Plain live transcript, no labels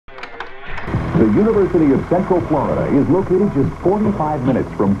The University of Central Florida is located just 45 minutes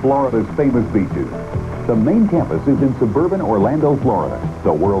from Florida's famous beaches. The main campus is in suburban Orlando, Florida,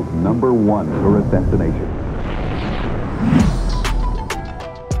 the world's #1 tourist destination.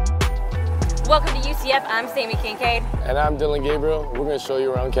 Welcome to UCF, I'm Sami Kincaid. And I'm Dillion Gabriel. We're going to show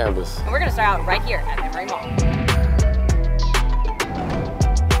you around campus. And we're going to start out right here at Memory Mall.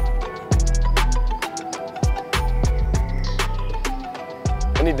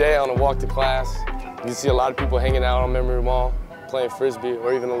 Any day on a walk to class, you see a lot of people hanging out on Memory Mall, playing Frisbee,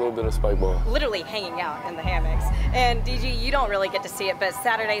 or even a little bit of spike ball. Literally hanging out in the hammocks. And DG, you don't really get to see it, but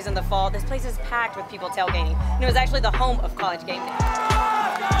Saturdays in the fall, this place is packed with people tailgating. And it was actually the home of College Game Day.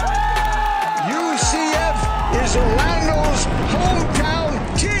 UCF is Orlando's hometown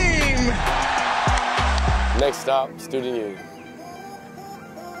team! Next stop, Student Union.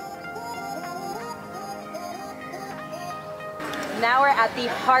 Now we're at the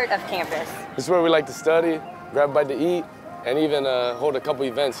heart of campus. This is where we like to study, grab a bite to eat, and even hold a couple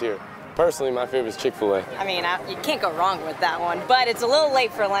events here. Personally, my favorite is Chick-fil-A. I mean, you can't go wrong with that one, but it's a little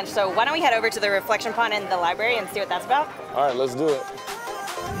late for lunch, so why don't we head over to the reflection pond in the library and see what that's about? All right, let's do it.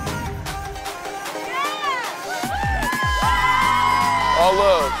 All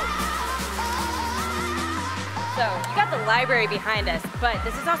love. So, you got the library behind us, but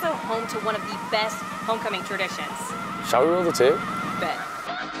this is also home to one of the best homecoming traditions. Shall we roll the tape? Bet.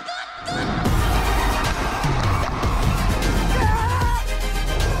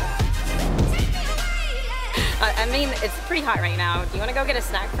 I mean, it's pretty hot right now. Do you want to go get a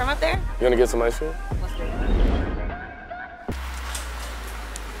snack from up there? You want to get some ice cream? Let's do it.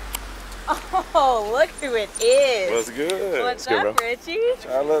 Oh, look who it is. What's good? What's good, up, bro? Richie?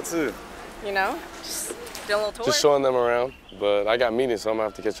 I love too. You know, just do a little tour. Just showing them around, but I got meetings, so I'm going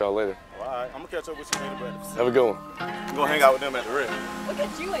to have to catch y'all later. All right, I'm going to catch up with you later, but Have a good one. I'm going to hang out with them at the red. Look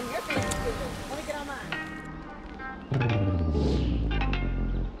at you and your fancy food. Let me get on mine.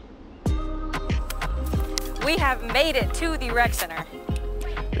 We have made it to the rec center.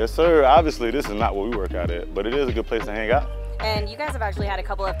 Yes, sir. Obviously, this is not what we work out at, but it is a good place to hang out. And you guys have actually had a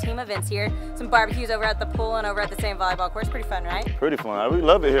couple of team events here. Some barbecues over at the pool and over at the same volleyball course. Pretty fun, right? Pretty fun. We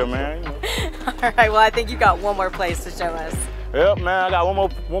love it here, man. All right, well, I think you got one more place to show us. Yep, man. I got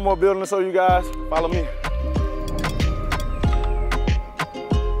one more building to show you guys. Follow me.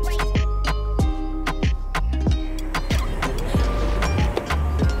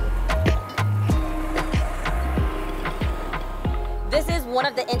 This is one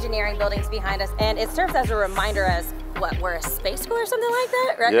of the engineering buildings behind us, and it serves as a reminder as, what, we're a space school or something like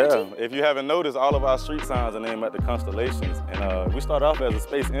that, right? Yeah, Richie? if you haven't noticed, all of our street signs are named after constellations. And we started off as a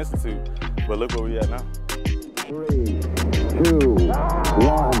space institute, but look where we at now. 3, 2, 1,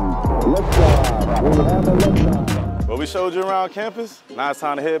 liftoff. We have a liftoff. Well, we showed you around campus. Now it's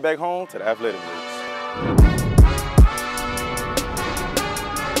time to head back home to the athletic roots.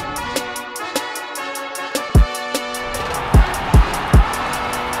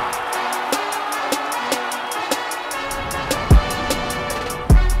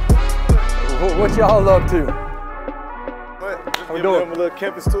 What y'all up to? Just we giving doing? them a little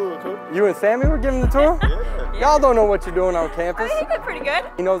campus tour, cool? You and Sammy were giving the tour? Yeah. Y'all don't know what you're doing on I campus. mean, he did pretty good.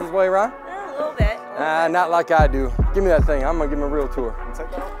 He knows his way around? A little bit. Not like I do. Give me that thing. I'm gonna give him a real tour.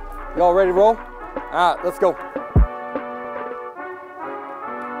 Take that off. Y'all ready to roll? All right, let's go.